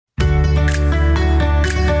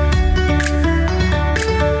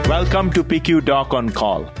Welcome to PICU Doc on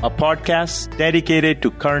Call, a podcast dedicated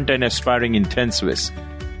to current and aspiring intensivists.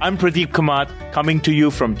 I'm Pradeep Kumar, coming to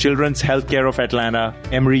you from Children's Healthcare of Atlanta,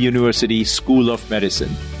 Emory University School of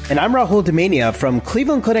Medicine. And I'm Rahul Damania from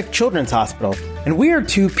Cleveland Clinic Children's Hospital, and we are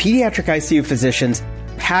two pediatric ICU physicians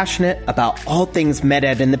passionate about all things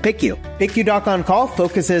med-ed in the PICU. PICU Doc on Call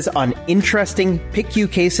focuses on interesting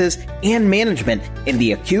PICU cases and management in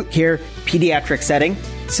the acute care pediatric setting.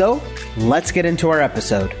 So let's get into our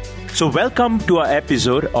episode. So welcome to our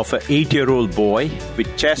episode of an 8-year-old boy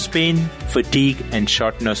with chest pain, fatigue, and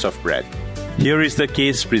shortness of breath. Here is the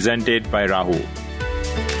case presented by Rahul.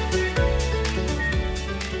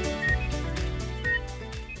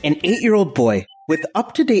 An 8-year-old boy with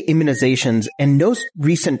up-to-date immunizations and no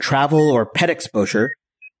recent travel or pet exposure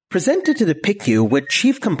presented to the PICU with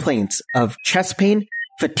chief complaints of chest pain,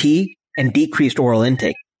 fatigue, and decreased oral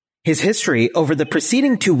intake. His history over the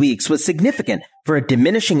preceding 2 weeks was significant for a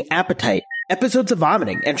diminishing appetite, episodes of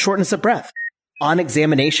vomiting, and shortness of breath. On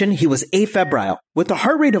examination, he was afebrile, with a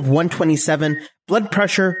heart rate of 127, blood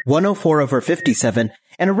pressure 104/57,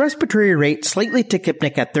 and a respiratory rate slightly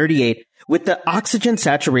tachypnic at 38, with the oxygen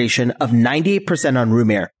saturation of 98% on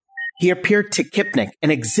room air. He appeared tachypnic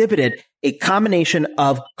and exhibited a combination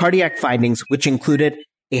of cardiac findings, which included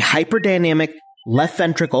a hyperdynamic left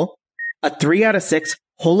ventricle, a 3 out of 6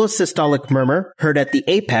 holosystolic murmur heard at the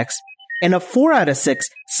apex, and a 4 out of 6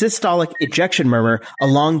 systolic ejection murmur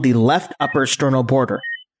along the left upper sternal border.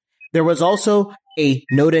 There was also a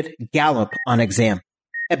noted gallop on exam.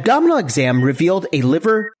 Abdominal exam revealed a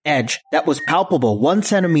liver edge that was palpable 1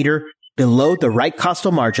 centimeter below the right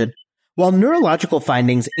costal margin, while neurological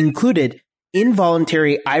findings included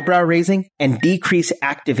involuntary eyebrow raising and decreased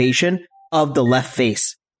activation of the left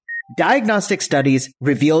face. Diagnostic studies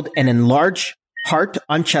revealed an enlarged heart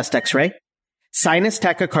on chest x-ray, sinus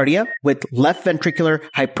tachycardia with left ventricular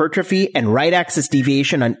hypertrophy and right axis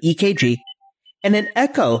deviation on EKG, and an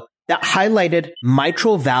echo that highlighted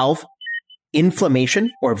mitral valve inflammation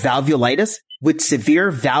or valvulitis with severe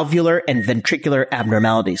valvular and ventricular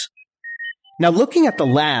abnormalities. Now, looking at the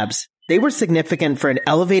labs, they were significant for an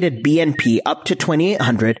elevated BNP up to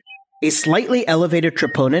 2800, a slightly elevated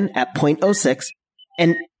troponin at 0.06,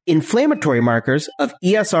 and inflammatory markers of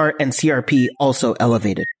ESR and CRP also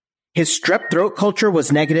elevated. His strep throat culture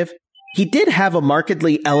was negative. He did have a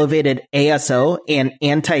markedly elevated ASO and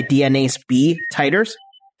anti-DNAse B titers,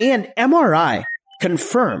 and MRI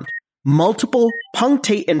confirmed multiple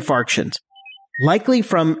punctate infarctions, likely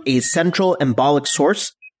from a central embolic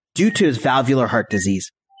source due to his valvular heart disease.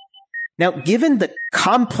 Now, given the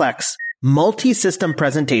complex multi-system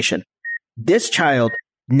presentation, this child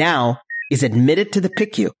now is admitted to the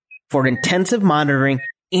PICU for intensive monitoring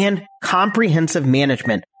and comprehensive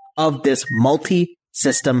management of this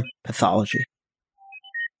multi-system pathology.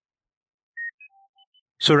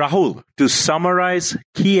 So Rahul, to summarize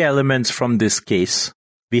key elements from this case,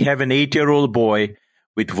 we have an 8-year-old boy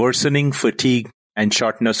with worsening fatigue and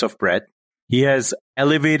shortness of breath. He has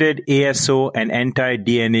elevated ASO and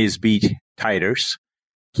anti-DNAse B titers.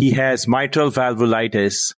 He has mitral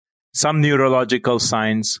valvulitis, some neurological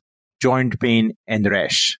signs, joint pain, and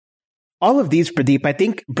rash. All of these, Pradeep, I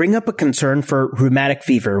think bring up a concern for rheumatic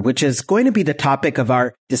fever, which is going to be the topic of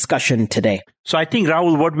our discussion today. So I think,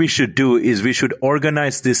 Rahul, what we should do is we should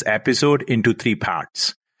organize this episode into 3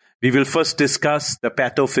 parts. We will first discuss the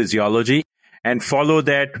pathophysiology and follow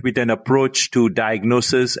that with an approach to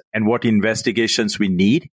diagnosis and what investigations we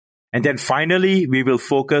need. And then finally, we will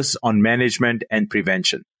focus on management and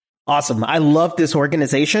prevention. Awesome. I love this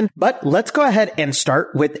organization, but let's go ahead and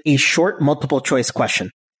start with a short multiple choice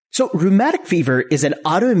question. So rheumatic fever is an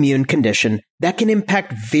autoimmune condition that can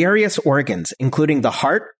impact various organs, including the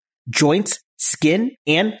heart, joints, skin,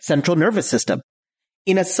 and central nervous system.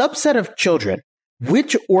 In a subset of children,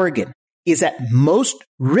 which organ is at most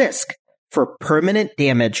risk for permanent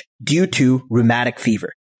damage due to rheumatic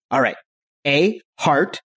fever? All right. A,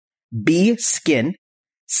 heart, B, skin,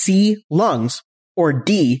 C, lungs, or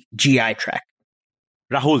D, GI tract?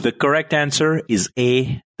 Rahul, the correct answer is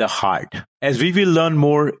A, the heart. As we will learn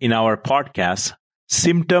more in our podcast,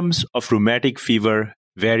 symptoms of rheumatic fever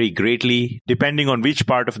vary greatly depending on which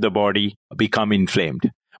part of the body become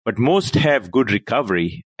inflamed. But most have good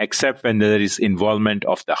recovery except when there is involvement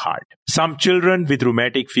of the heart. Some children with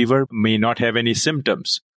rheumatic fever may not have any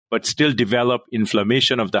symptoms, but still develop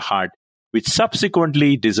inflammation of the heart, which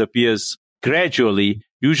subsequently disappears gradually,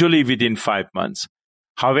 usually within 5 months.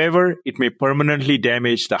 However, it may permanently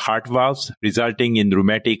damage the heart valves, resulting in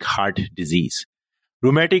rheumatic heart disease.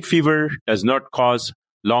 Rheumatic fever does not cause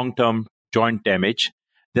long-term joint damage.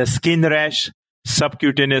 The skin rash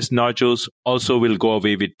subcutaneous nodules also will go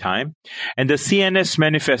away with time. And the CNS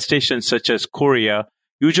manifestations such as chorea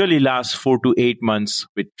usually last 4 to 8 months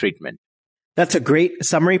with treatment. That's a great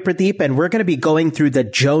summary, Pradeep. And we're going to be going through the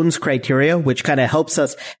Jones criteria, which kind of helps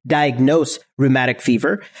us diagnose rheumatic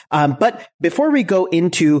fever. But before we go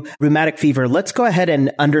into rheumatic fever, let's go ahead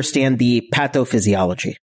and understand the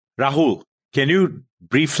pathophysiology. Rahul, can you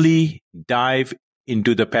briefly dive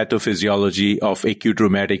into the pathophysiology of acute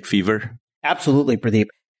rheumatic fever? Absolutely, Pradeep.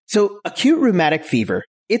 So acute rheumatic fever,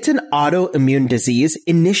 it's an autoimmune disease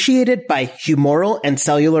initiated by humoral and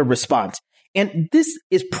cellular response. And this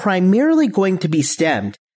is primarily going to be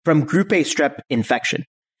stemmed from group A strep infection.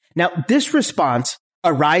 Now, this response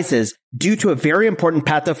arises due to a very important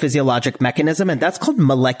pathophysiologic mechanism, and that's called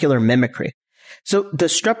molecular mimicry. So the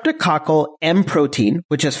streptococcal M protein,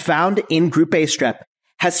 which is found in group A strep,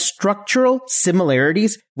 has structural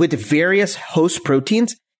similarities with various host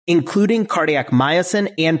proteins, including cardiac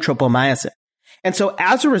myosin and tropomyosin. And so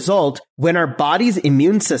as a result, when our body's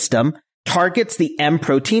immune system targets the M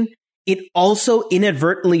protein, it also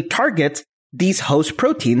inadvertently targets these host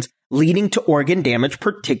proteins, leading to organ damage,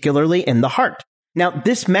 particularly in the heart. Now,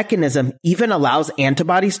 this mechanism even allows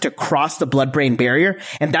antibodies to cross the blood-brain barrier,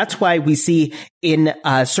 and that's why we see in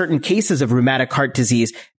certain cases of rheumatic heart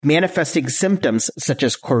disease manifesting symptoms such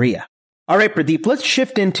as chorea. All right, Pradeep, let's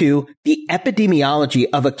shift into the epidemiology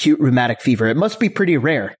of acute rheumatic fever. It must be pretty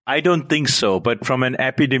rare. I don't think so, but from an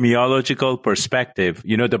epidemiological perspective,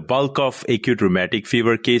 the bulk of acute rheumatic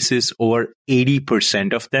fever cases, over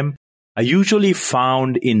 80% of them, are usually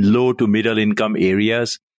found in low to middle income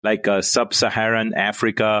areas like sub-Saharan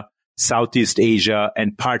Africa, Southeast Asia,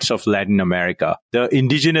 and parts of Latin America. The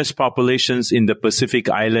indigenous populations in the Pacific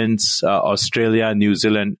Islands, Australia, New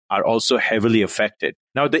Zealand are also heavily affected.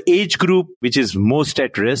 Now, the age group which is most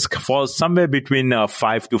at risk falls somewhere between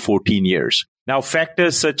 5 to 14 years. Now,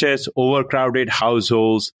 factors such as overcrowded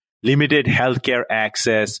households, limited healthcare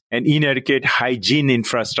access, and inadequate hygiene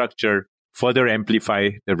infrastructure further amplify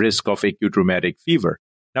the risk of acute rheumatic fever.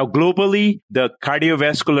 Now, globally, the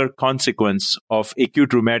cardiovascular consequence of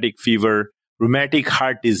acute rheumatic fever, rheumatic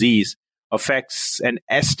heart disease, affects an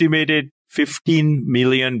estimated 15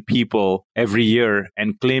 million people every year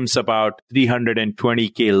and claims about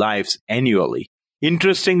 320,000 lives annually.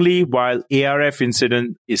 Interestingly, while ARF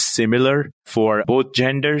incidence is similar for both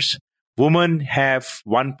genders, women have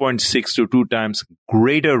 1.6 to 2 times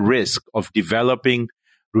greater risk of developing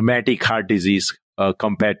rheumatic heart disease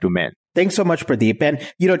compared to men. Thanks so much, Pradeep.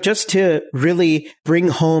 And, just to really bring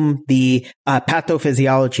home the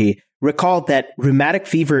pathophysiology, recall that rheumatic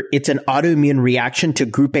fever, it's an autoimmune reaction to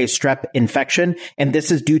group A strep infection, and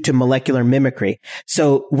this is due to molecular mimicry.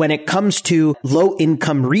 So when it comes to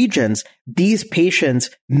low-income regions, these patients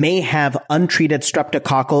may have untreated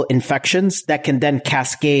streptococcal infections that can then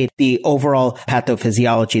cascade the overall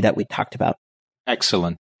pathophysiology that we talked about.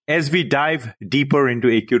 Excellent. As we dive deeper into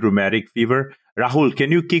acute rheumatic fever, Rahul,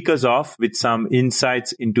 can you kick us off with some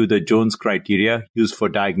insights into the Jones criteria used for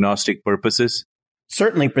diagnostic purposes?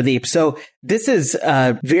 Certainly, Pradeep. So this is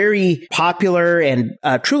a very popular and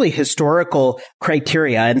truly historical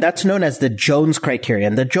criteria, and that's known as the Jones criteria.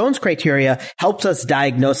 And the Jones criteria helps us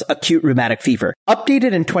diagnose acute rheumatic fever.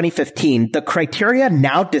 Updated in 2015, the criteria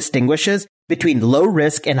now distinguishes between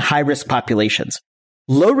low-risk and high-risk populations.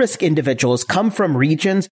 Low-risk individuals come from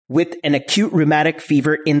regions with an acute rheumatic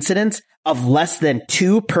fever incidence of less than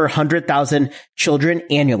 2 per 100,000 children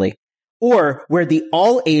annually, or where the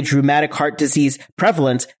all-age rheumatic heart disease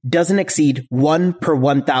prevalence doesn't exceed 1 per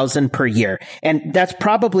 1,000 per year. And that's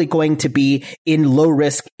probably going to be in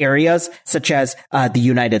low-risk areas such as the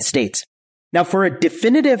United States. Now, for a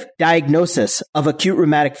definitive diagnosis of acute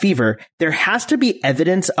rheumatic fever, there has to be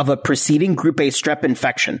evidence of a preceding group A strep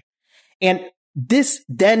infection. And this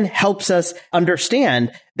then helps us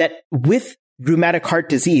understand that with rheumatic heart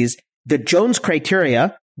disease, the Jones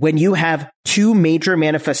criteria, when you have 2 major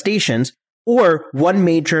manifestations or 1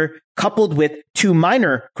 major coupled with 2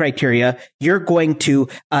 minor criteria, you're going to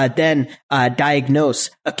then diagnose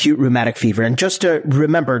acute rheumatic fever. And just to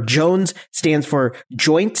remember, Jones stands for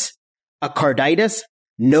joints, a carditis,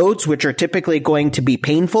 nodes, which are typically going to be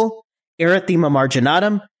painful, erythema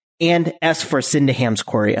marginatum, and S for Syndenham's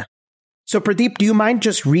chorea. So Pradeep, do you mind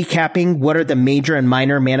just recapping what are the major and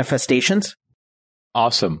minor manifestations?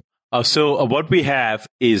 Awesome. So what we have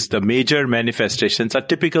is the major manifestations are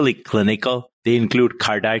typically clinical. They include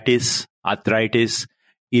carditis, arthritis,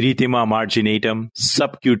 erythema marginatum,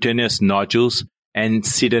 subcutaneous nodules, and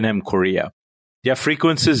Sydenham chorea. Their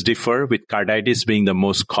frequencies differ, with carditis being the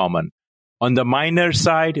most common. On the minor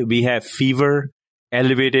side, we have fever,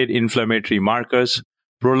 elevated inflammatory markers,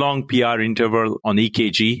 prolonged PR interval on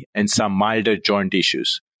EKG, and some milder joint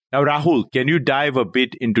issues. Now, Rahul, can you dive a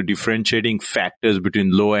bit into differentiating factors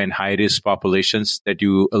between low and high risk populations that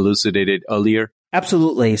you elucidated earlier?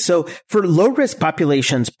 Absolutely. So for low-risk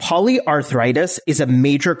populations, polyarthritis is a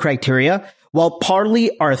major criteria, while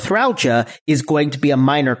polyarthralgia is going to be a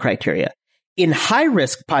minor criteria. In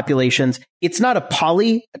high-risk populations, it's not a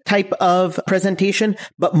poly type of presentation,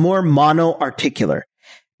 but more monoarticular.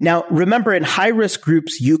 Now, remember, in high-risk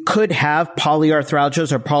groups, you could have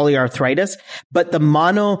polyarthralgias or polyarthritis, but the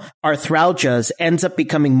monoarthralgias ends up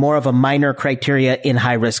becoming more of a minor criteria in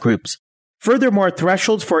high-risk groups. Furthermore,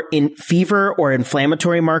 thresholds for fever or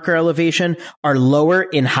inflammatory marker elevation are lower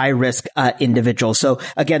in high-risk individuals. So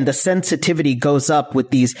again, the sensitivity goes up with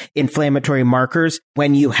these inflammatory markers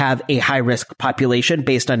when you have a high-risk population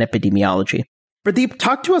based on epidemiology. Pradeep,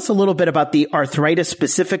 talk to us a little bit about the arthritis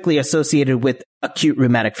specifically associated with acute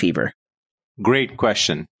rheumatic fever. Great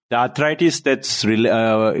question. The arthritis that's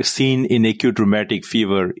seen in acute rheumatic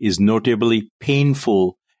fever is notably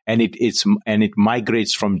painful, and it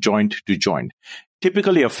migrates from joint to joint.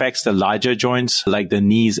 Typically affects the larger joints like the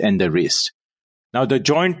knees and the wrist. Now, the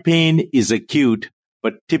joint pain is acute,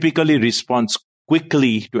 but typically responds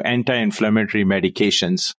quickly to anti-inflammatory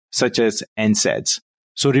medications such as NSAIDs.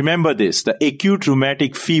 So remember this, the acute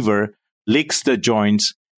rheumatic fever licks the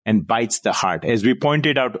joints and bites the heart. As we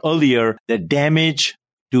pointed out earlier, the damage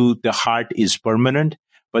to the heart is permanent,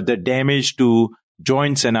 but the damage to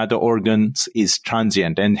joints and other organs is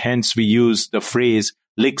transient. And hence we use the phrase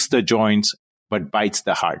licks the joints, but bites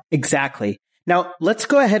the heart. Exactly. Now, let's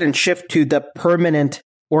go ahead and shift to the permanent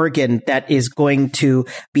organ that is going to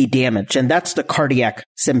be damaged, and that's the cardiac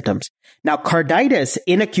symptoms. Now, carditis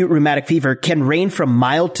in acute rheumatic fever can range from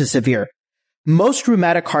mild to severe. Most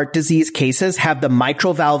rheumatic heart disease cases have the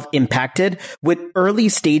mitral valve impacted, with early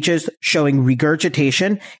stages showing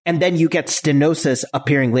regurgitation, and then you get stenosis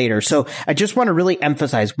appearing later. So I just want to really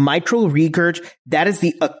emphasize mitral regurg, that is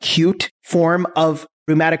the acute form of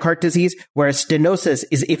rheumatic heart disease, whereas stenosis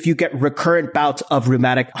is if you get recurrent bouts of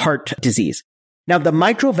rheumatic heart disease. Now, the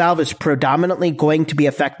mitral valve is predominantly going to be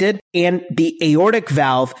affected, and the aortic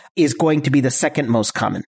valve is going to be the second most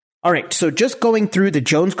common. All right, so just going through the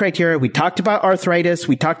Jones criteria, we talked about arthritis,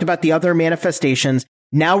 we talked about the other manifestations.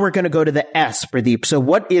 Now we're going to go to the S, Pradeep. So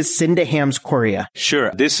what is Sydenham's chorea?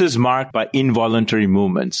 Sure. This is marked by involuntary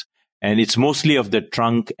movements, and it's mostly of the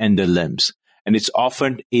trunk and the limbs, and it's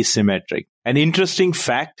often asymmetric. An interesting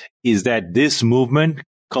fact is that this movement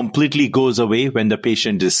completely goes away when the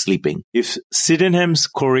patient is sleeping. If Sydenham's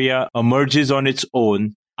chorea emerges on its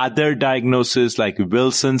own, other diagnoses like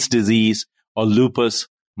Wilson's disease or lupus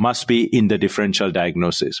must be in the differential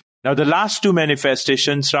diagnosis. Now, the last two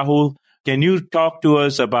manifestations, Rahul, can you talk to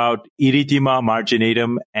us about erythema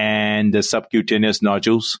marginatum and the subcutaneous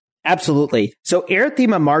nodules? Absolutely. So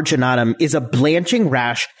erythema marginatum is a blanching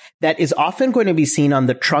rash that is often going to be seen on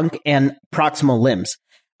the trunk and proximal limbs.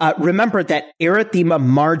 Remember that erythema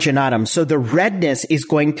marginatum, so the redness is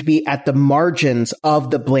going to be at the margins of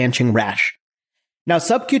the blanching rash. Now,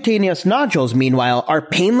 subcutaneous nodules, meanwhile, are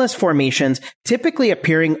painless formations typically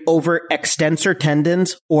appearing over extensor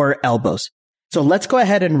tendons or elbows. So let's go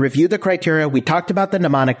ahead and review the criteria. We talked about the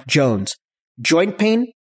mnemonic Jones. Joint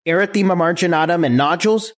pain, erythema marginatum, and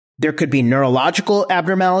nodules. There could be neurological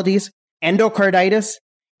abnormalities, endocarditis,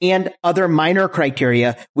 and other minor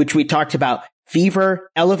criteria, which we talked about: fever,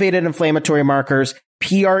 elevated inflammatory markers,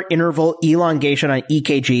 PR interval elongation on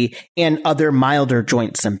EKG, and other milder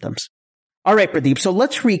joint symptoms. All right, Pradeep, so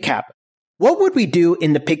let's recap. What would we do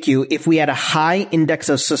in the PICU if we had a high index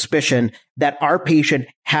of suspicion that our patient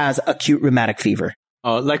has acute rheumatic fever?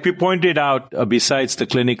 Like we pointed out, besides the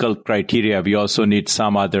clinical criteria, we also need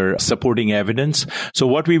some other supporting evidence. So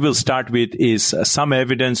what we will start with is some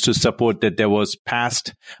evidence to support that there was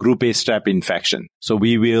past group A strep infection. So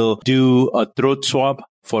we will do a throat swab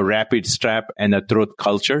for rapid strep and a throat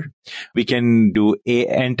culture. We can do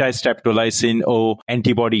anti-streptolysin O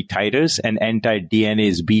antibody titers and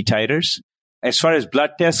anti-DNAse B titers. As far as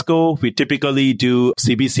blood tests go, we typically do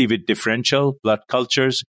CBC with differential blood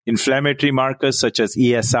cultures, inflammatory markers such as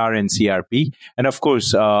ESR and CRP, and of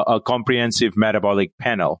course, a comprehensive metabolic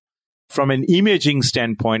panel. From an imaging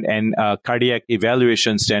standpoint and a cardiac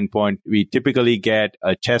evaluation standpoint, we typically get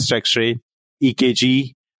a chest X-ray,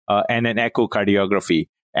 EKG, and an echocardiography.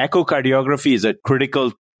 Echocardiography is a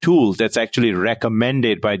critical tool that's actually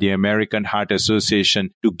recommended by the American Heart Association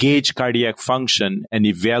to gauge cardiac function and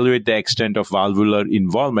evaluate the extent of valvular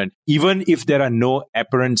involvement, even if there are no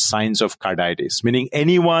apparent signs of carditis, meaning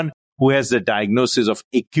anyone who has the diagnosis of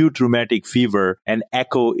acute rheumatic fever, an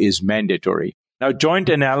echo is mandatory. Now, joint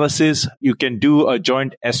analysis, you can do a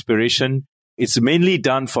joint aspiration. It's mainly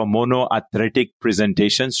done for monoarthritic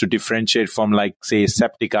presentations to differentiate from, like, say,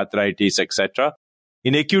 septic arthritis, etc.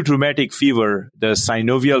 In acute rheumatic fever, the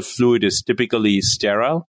synovial fluid is typically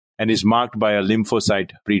sterile and is marked by a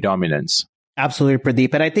lymphocyte predominance. Absolutely,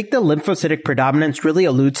 Pradeep. And I think the lymphocytic predominance really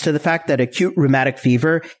alludes to the fact that acute rheumatic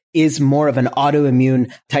fever is more of an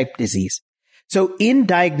autoimmune type disease. So in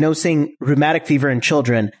diagnosing rheumatic fever in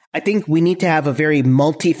children, I think we need to have a very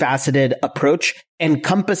multifaceted approach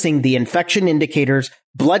encompassing the infection indicators,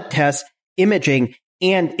 blood tests, imaging,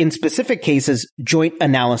 and in specific cases, joint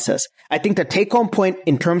analysis. I think the take-home point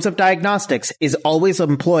in terms of diagnostics is always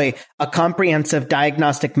employ a comprehensive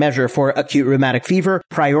diagnostic measure for acute rheumatic fever,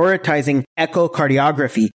 prioritizing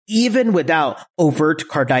echocardiography, even without overt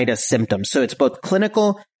carditis symptoms. So it's both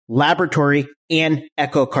clinical, laboratory, and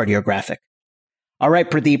echocardiographic. All right,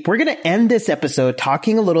 Pradeep, we're going to end this episode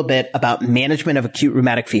talking a little bit about management of acute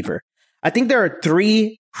rheumatic fever. I think there are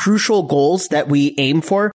 3 crucial goals that we aim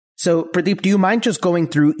for. So, Pradeep, do you mind just going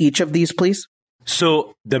through each of these, please?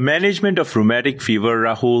 So, the management of rheumatic fever,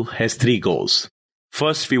 Rahul, has 3 goals.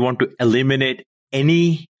 First, we want to eliminate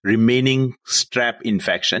any remaining strep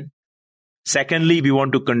infection. Secondly, we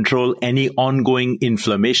want to control any ongoing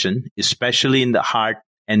inflammation, especially in the heart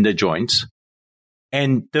and the joints.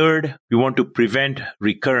 And third, we want to prevent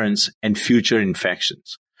recurrence and future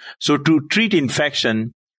infections. So to treat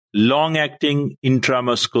infection, long-acting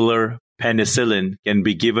intramuscular penicillin can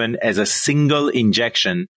be given as a single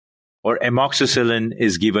injection, or amoxicillin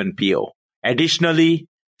is given PO. Additionally,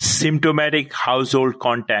 symptomatic household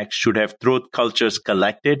contacts should have throat cultures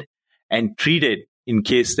collected and treated in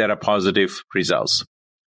case there are positive results.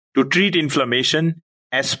 To treat inflammation,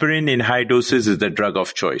 aspirin in high doses is the drug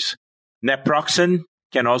of choice. Naproxen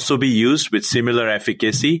can also be used with similar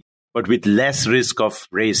efficacy, but with less risk of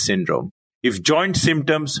Ray's syndrome. If joint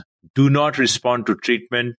symptoms do not respond to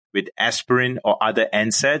treatment with aspirin or other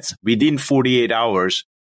NSAIDs within 48 hours,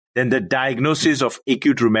 then the diagnosis of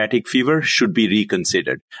acute rheumatic fever should be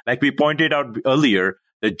reconsidered. Like we pointed out earlier,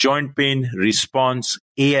 the joint pain responds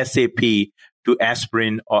ASAP to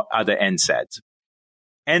aspirin or other NSAIDs.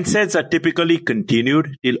 NSAIDs are typically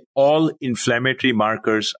continued till all inflammatory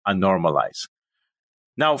markers are normalized.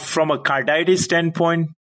 Now, from a carditis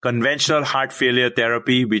standpoint, conventional heart failure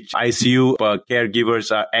therapy, which ICU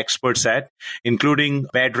caregivers are experts at, including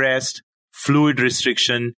bed rest, fluid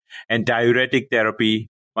restriction, and diuretic therapy,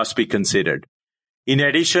 must be considered. In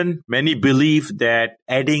addition, many believe that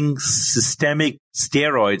adding systemic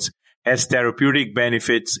steroids has therapeutic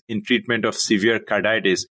benefits in treatment of severe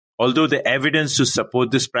carditis, although the evidence to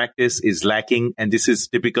support this practice is lacking, and this is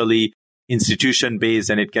typically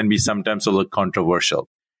institution-based, and it can be sometimes a little controversial.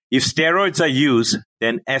 If steroids are used,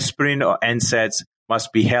 then aspirin or NSAIDs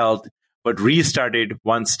must be held, but restarted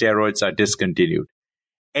once steroids are discontinued.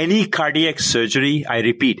 Any cardiac surgery, I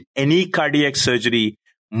repeat, any cardiac surgery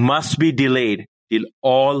must be delayed till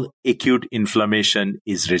all acute inflammation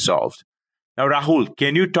is resolved. Now, Rahul,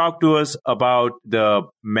 can you talk to us about the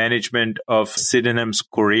management of Sydenham's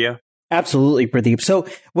chorea? Absolutely, Pradeep. So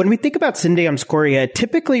when we think about Sydenham's chorea, it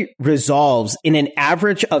typically resolves in an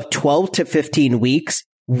average of 12 to 15 weeks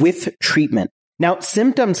with treatment. Now,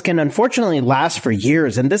 symptoms can unfortunately last for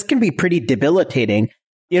years, and this can be pretty debilitating.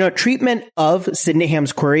 Treatment of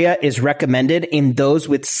Sydenham's chorea is recommended in those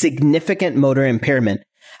with significant motor impairment.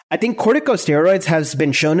 I think corticosteroids has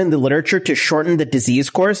been shown in the literature to shorten the disease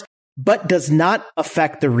course, but does not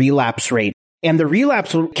affect the relapse rate. And the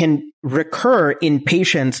relapse can recur in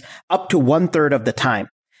patients up to 1/3 of the time.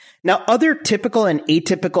 Now, other typical and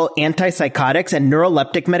atypical antipsychotics and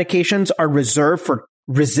neuroleptic medications are reserved for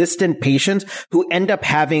resistant patients who end up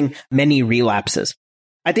having many relapses.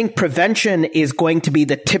 I think prevention is going to be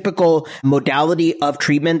the typical modality of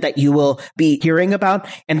treatment that you will be hearing about,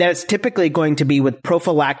 and that is typically going to be with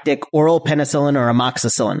prophylactic oral penicillin or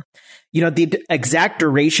amoxicillin. The exact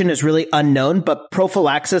duration is really unknown, but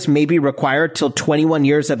prophylaxis may be required till 21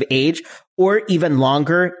 years of age or even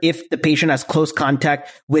longer if the patient has close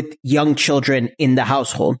contact with young children in the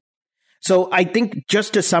household. So I think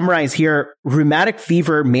just to summarize here, rheumatic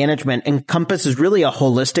fever management encompasses really a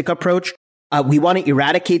holistic approach. We want to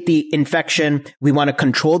eradicate the infection. We want to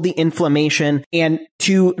control the inflammation and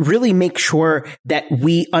to really make sure that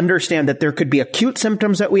we understand that there could be acute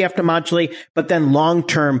symptoms that we have to modulate, but then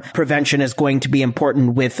long-term prevention is going to be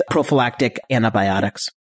important with prophylactic antibiotics.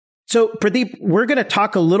 So Pradeep, we're going to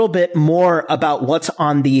talk a little bit more about what's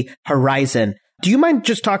on the horizon. Do you mind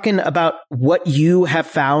just talking about what you have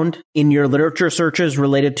found in your literature searches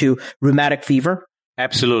related to rheumatic fever?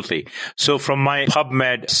 Absolutely. So from my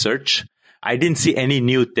PubMed search, I didn't see any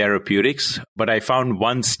new therapeutics, but I found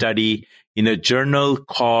one study in a journal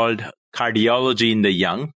called Cardiology in the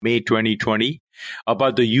Young, May 2020,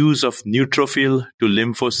 about the use of neutrophil to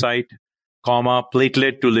lymphocyte,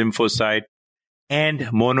 platelet to lymphocyte, and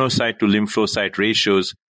monocyte to lymphocyte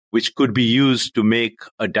ratios, which could be used to make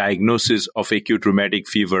a diagnosis of acute rheumatic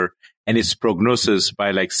fever and its prognosis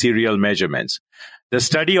by serial measurements. The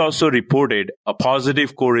study also reported a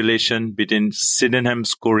positive correlation between Sydenham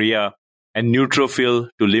scoria and neutrophil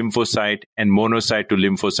to lymphocyte and monocyte to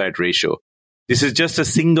lymphocyte ratio. This is just a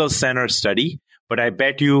single center study, but I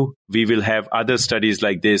bet you we will have other studies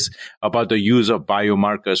like this about the use of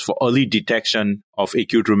biomarkers for early detection of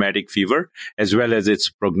acute rheumatic fever, as well as its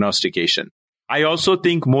prognostication. I also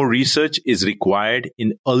think more research is required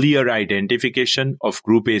in earlier identification of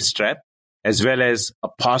group A strep, as well as a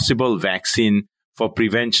possible vaccine for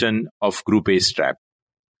prevention of group A strep.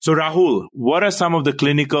 So Rahul, what are some of the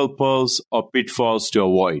clinical pearls or pitfalls to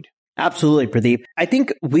avoid? Absolutely, Pradeep. I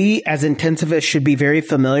think we as intensivists should be very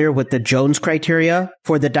familiar with the Jones criteria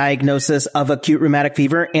for the diagnosis of acute rheumatic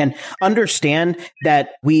fever and understand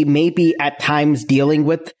that we may be at times dealing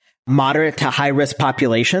with moderate to high risk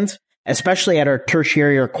populations, especially at our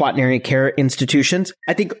tertiary or quaternary care institutions.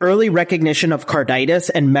 I think early recognition of carditis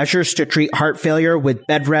and measures to treat heart failure with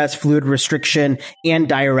bed rest, fluid restriction, and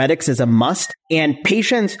diuretics is a must. And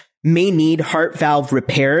patients may need heart valve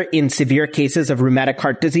repair in severe cases of rheumatic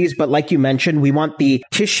heart disease. But like you mentioned, we want the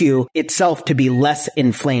tissue itself to be less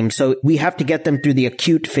inflamed. So we have to get them through the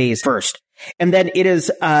acute phase first. And then it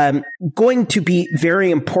is going to be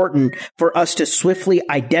very important for us to swiftly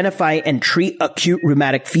identify and treat acute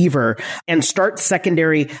rheumatic fever and start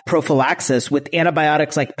secondary prophylaxis with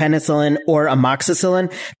antibiotics like penicillin or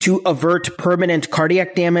amoxicillin to avert permanent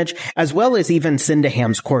cardiac damage, as well as even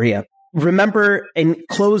Sydenham's chorea. Remember in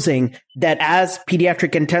closing that as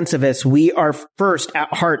pediatric intensivists, we are first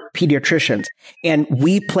at heart pediatricians, and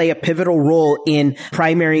we play a pivotal role in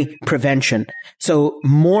primary prevention. So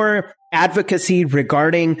more advocacy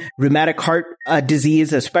regarding rheumatic heart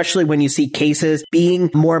disease, especially when you see cases, being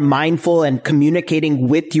more mindful and communicating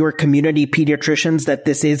with your community pediatricians that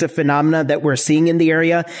this is a phenomena that we're seeing in the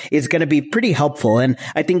area is going to be pretty helpful. And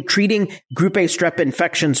I think treating group A strep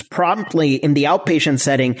infections promptly in the outpatient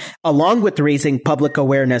setting, along with raising public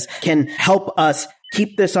awareness, can help us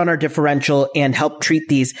keep this on our differential and help treat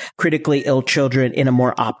these critically ill children in a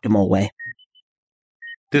more optimal way.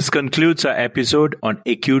 This concludes our episode on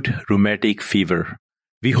acute rheumatic fever.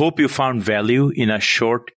 We hope you found value in a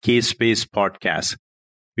short case-based podcast.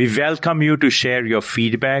 We welcome you to share your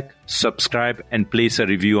feedback, subscribe, and place a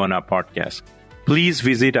review on our podcast. Please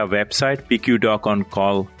visit our website,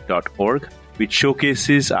 picudocOnCall.org, which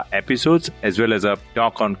showcases our episodes as well as our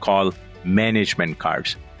Doc on Call management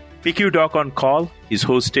cards. PICU Doc on Call is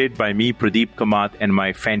hosted by me, Pradeep Kumar, and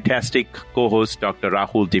my fantastic co-host, Dr.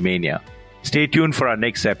 Rahul Damania. Stay tuned for our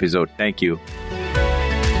next episode. Thank you.